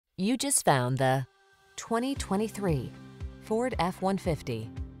You just found the 2023 Ford F-150.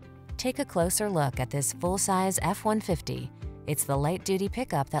 Take a closer look at this full-size F-150. It's the light-duty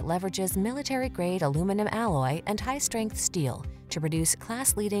pickup that leverages military-grade aluminum alloy and high-strength steel to produce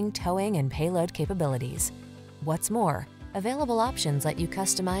class-leading towing and payload capabilities. What's more, available options let you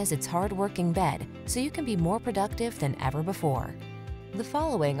customize its hard-working bed so you can be more productive than ever before. The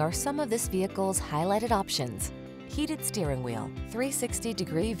following are some of this vehicle's highlighted options: heated steering wheel,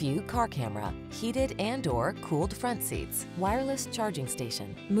 360-degree view car camera, heated and/or cooled front seats, wireless charging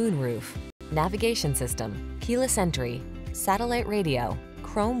station, moonroof, navigation system, keyless entry, satellite radio,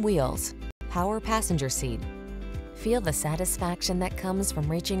 chrome wheels, power passenger seat. Feel the satisfaction that comes from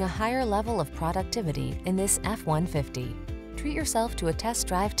reaching a higher level of productivity in this F-150. Treat yourself to a test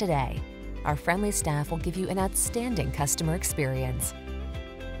drive today. Our friendly staff will give you an outstanding customer experience.